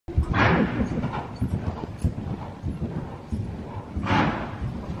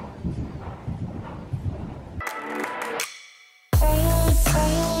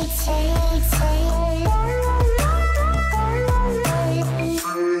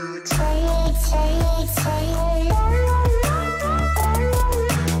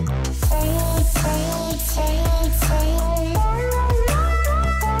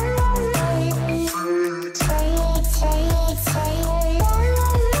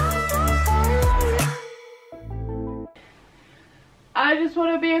just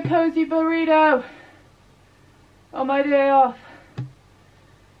want to be a cozy burrito on my day off.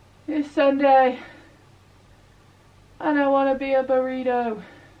 It's Sunday and I want to be a burrito,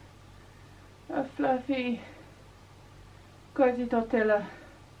 a fluffy cozy tortilla.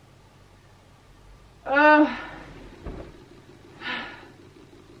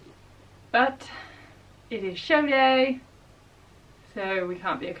 But it is show day, so we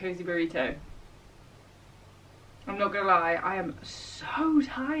can't be a cozy burrito. I'm not gonna lie, I am so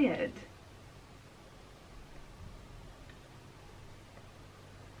tired.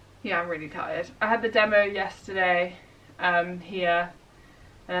 Yeah, I'm really tired. I had the demo yesterday here,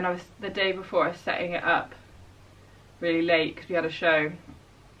 and then the day before I was setting it up really late because we had a show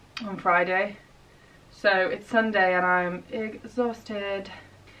on Friday. So it's Sunday and I'm exhausted.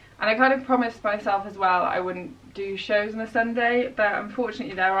 And I kind of promised myself as well I wouldn't do shows on a Sunday, but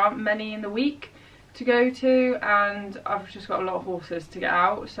unfortunately there aren't many in the week to go to, and I've just got a lot of horses to get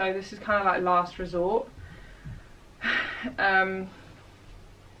out, so this is kind of like last resort.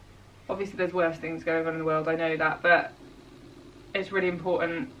 Obviously there's worse things going on in the world, I know that, but it's really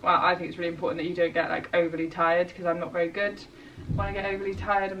important, well I think it's really important that you don't get like overly tired, because I'm not very good when I get overly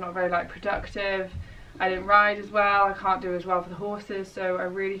tired. I'm not very like productive. I didn't ride as well, I can't do as well for the horses, so I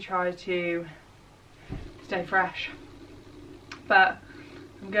really try to stay fresh. But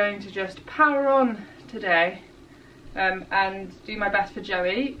I'm going to just power on today and do my best for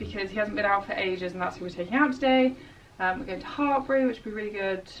Joey, because he hasn't been out for ages and that's who we're taking out today. We're going to HARTPURY, which will be really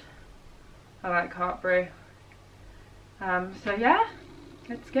good. I like HARTPURY. So yeah,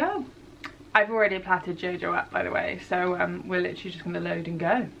 let's go. I've already platted Jojo up, by the way, so we're literally just going to load and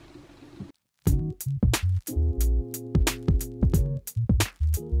go.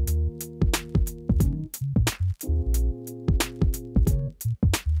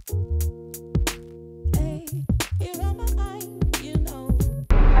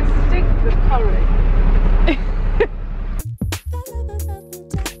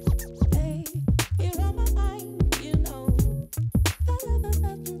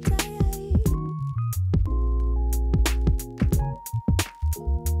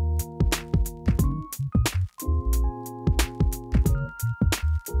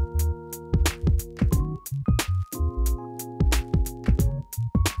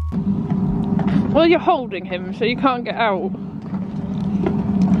 Well, you're holding him, so you can't get out.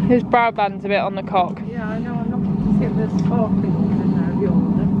 His brow band's a bit on the cock. Yeah, I know, I'm not going to see if there's sparkling in there of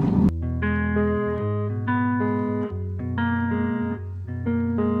yours.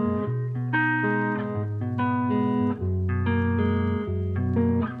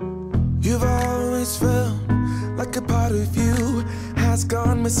 You've always felt like a part of you has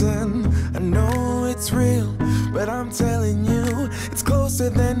gone missing. I know it's real, but I'm telling you, it's closer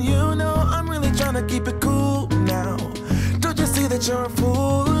than you know. I'm really trying to keep it cool now. Don't you see that you're a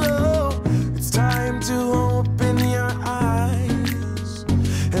fool? Oh, it's time to open your eyes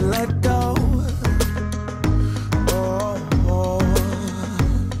and let go. Oh, oh.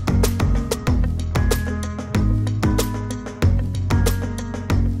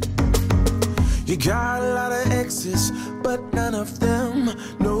 You got a lot of exes, but none of them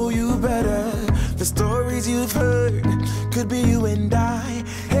know you better. The stories you've heard could be you and I.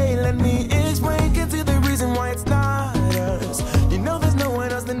 Hey, let me explain, get to the reason why it's not us. You know there's no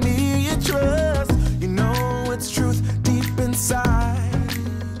one else than me you trust. You know it's truth deep inside.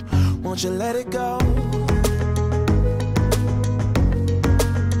 Won't you let it go?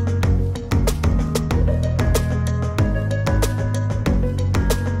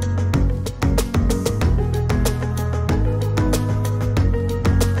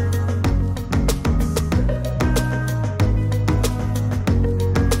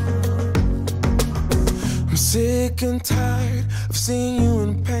 Sick and tired of seeing you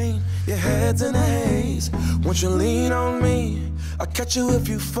in pain. Your head's in a haze. Won't you lean on me? I'll catch you if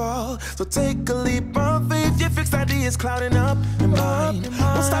you fall. So take a leap of faith. Your fixed ideas clouding up your mind.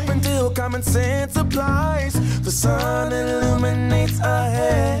 Won't stop until common sense applies. The sun illuminates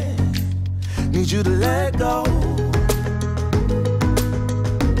ahead. Need you to let go.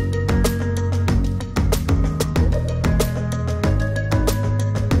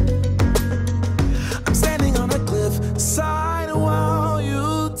 Side while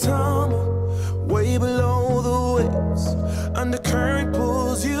you tumble way below the waves. Undercurrent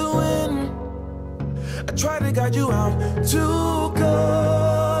pulls you in. I try to guide you out to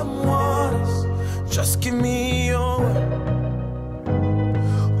calm waters. Just give me your word.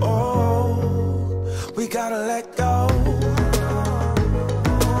 Oh, we gotta let go.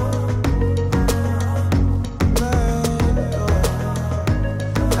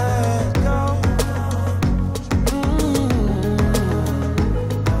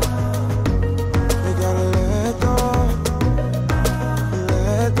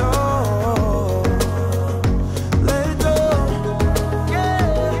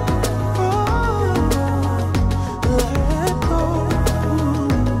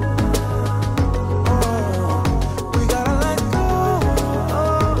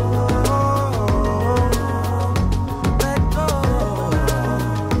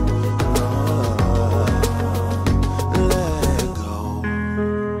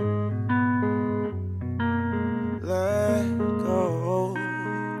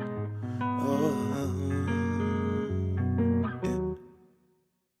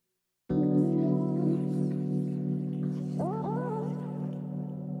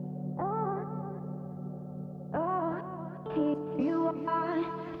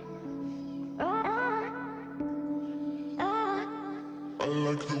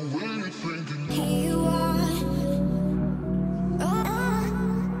 like the way you're thinking. Here you are.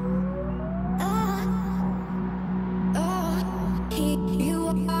 Here you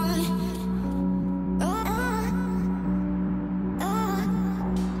are.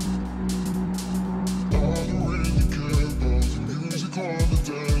 I don't really care about the music on the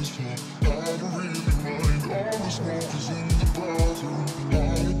dance floor. I don't really mind all the smokers in the bathroom. I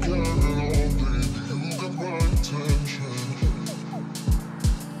don't care at all, baby, you got my attention.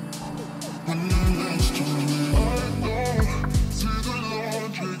 When you're next to me, I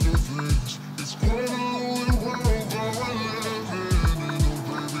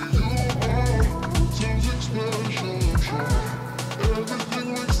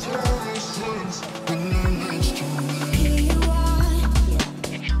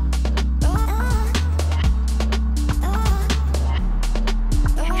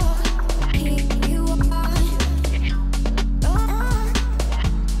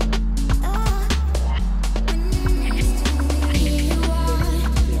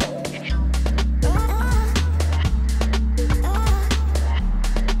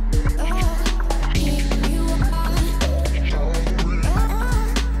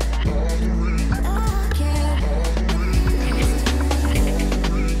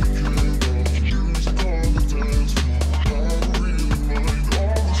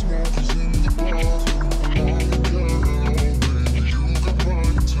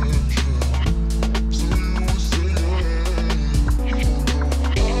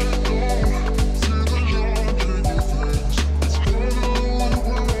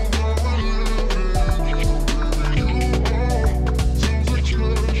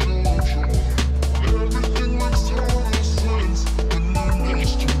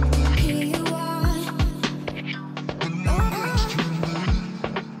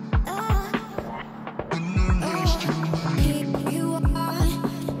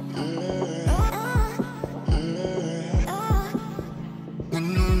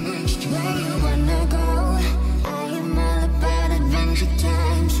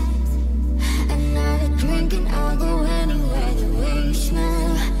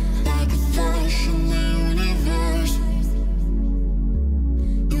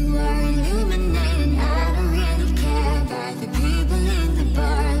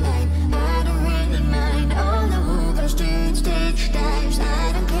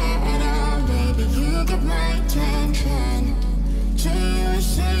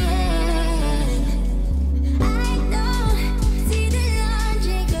know, see the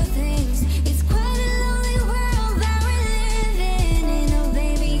logic of things. It's quite a lonely world that we're living in. Oh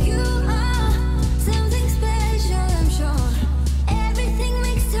baby, you are something special, I'm sure. Everything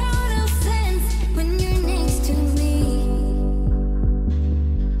makes total sense when you're next to me.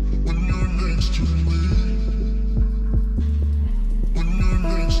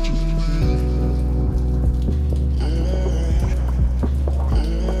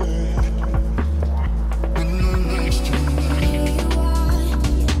 Here you are.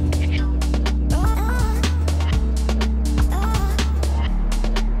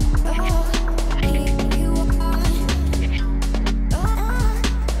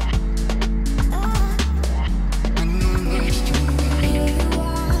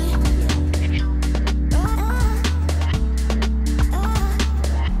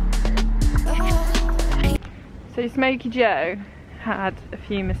 So Smokey Joe had a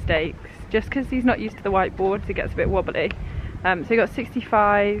few mistakes just because he's not used to the whiteboard, so it gets a bit wobbly. So he got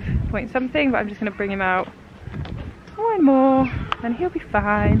 65 point something, but I'm just going to bring him out more and more and he'll be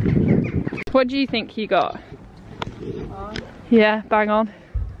fine. What do you think he got? Yeah, bang on.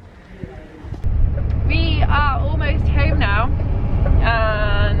 We are almost home now,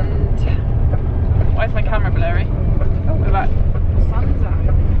 and why is my camera blurry? Oh, we're back. Sun's out.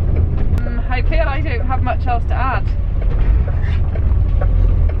 I feel I don't have much else to add.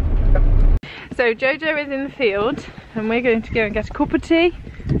 So Jojo is in the field and we're going to go and get a cup of tea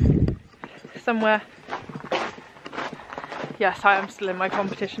somewhere. Yes, I am still in my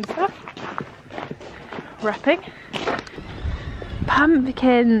competition stuff. Wrapping.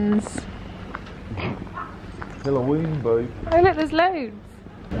 Pumpkins. Halloween, babe. Oh look, there's loads.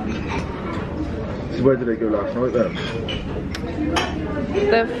 So where did they go last night then?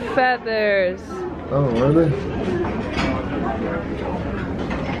 The feathers. Oh, really?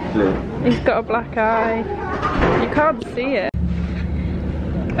 Blue. He's got a black eye. You can't see it.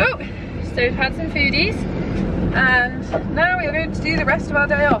 Oh, so we've had some foodies and now we are going to do the rest of our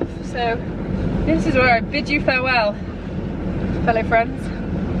day off. So this is where I bid you farewell, fellow friends.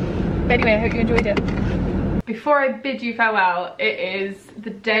 But anyway, I hope you enjoyed it. Before I bid you farewell, it is the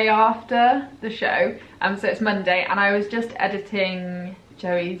day after the show, so it's Monday, and I was just editing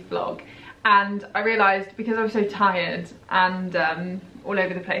Joey's vlog, and I realised, because I was so tired and all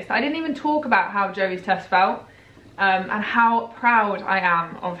over the place, that I didn't even talk about how Joey's test felt, and how proud I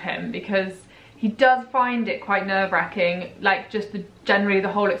am of him, because he does find it quite nerve-wracking, like just generally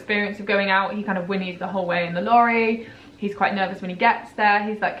the whole experience of going out. He kind of whinnies the whole way in the lorry. He's quite nervous when he gets there.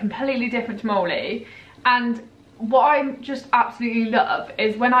 He's like completely different to Molly. And what I just absolutely love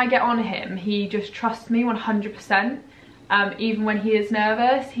is when I get on him, he just trusts me 100%. Even when he is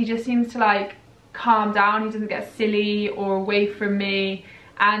nervous, he just seems to like calm down. He doesn't get silly or away from me.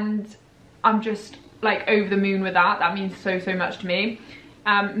 And I'm just like over the moon with that. That means so much to me.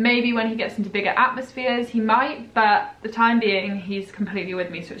 Maybe when he gets into bigger atmospheres he might, but the time being he's completely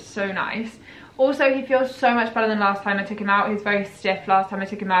with me, so it's so nice. Also, he feels so much better than last time I took him out. He was very stiff last time I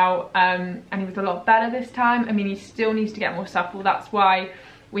took him out, and he was a lot better this time. I mean, he still needs to get more supple. That's why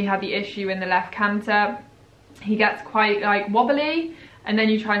we had the issue in the left canter. He gets quite like wobbly, and then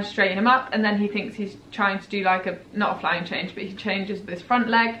you try and straighten him up, and then he thinks he's trying to do like not a flying change, but he changes this front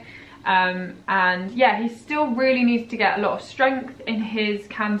leg. And yeah, he still really needs to get a lot of strength in his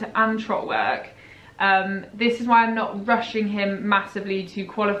canter and trot work. This is why I'm not rushing him massively to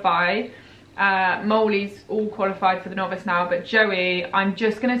qualify. Molly's all qualified for the novice now, but Joey, I'm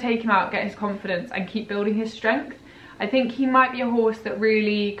just going to take him out, get his confidence and keep building his strength. I think he might be a horse that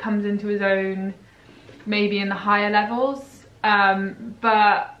really comes into his own maybe in the higher levels,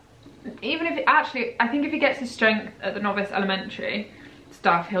 but even if I think if he gets his strength at the novice elementary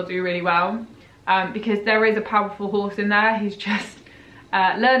stuff, he'll do really well, because there is a powerful horse in there. He's just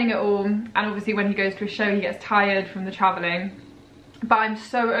learning it all, and obviously when he goes to a show he gets tired from the travelling, but I'm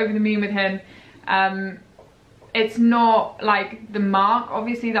so over the moon with him. It's not like the mark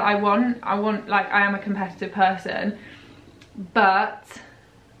obviously that I want, like, I am a competitive person, but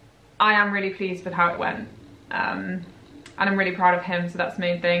I am really pleased with how it went, and I'm really proud of him, so that's the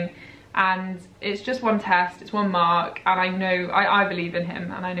main thing. And it's just one test, it's one mark, and I know, I believe in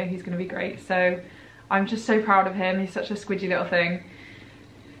him, and I know he's going to be great, so I'm just so proud of him. He's such a squidgy little thing.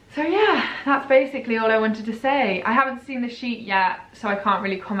 So yeah, that's basically all I wanted to say. I haven't seen the sheet yet, so I can't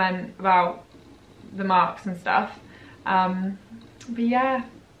really comment about the marks and stuff, but yeah,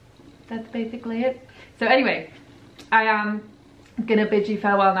 that's basically it. So anyway, I am gonna bid you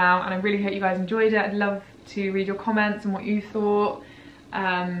farewell now, and I really hope you guys enjoyed it. I'd love to read your comments and what you thought.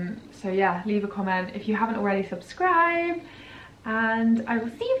 So yeah, leave a comment if you haven't already. Subscribe, and I will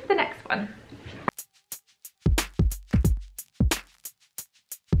see you for the next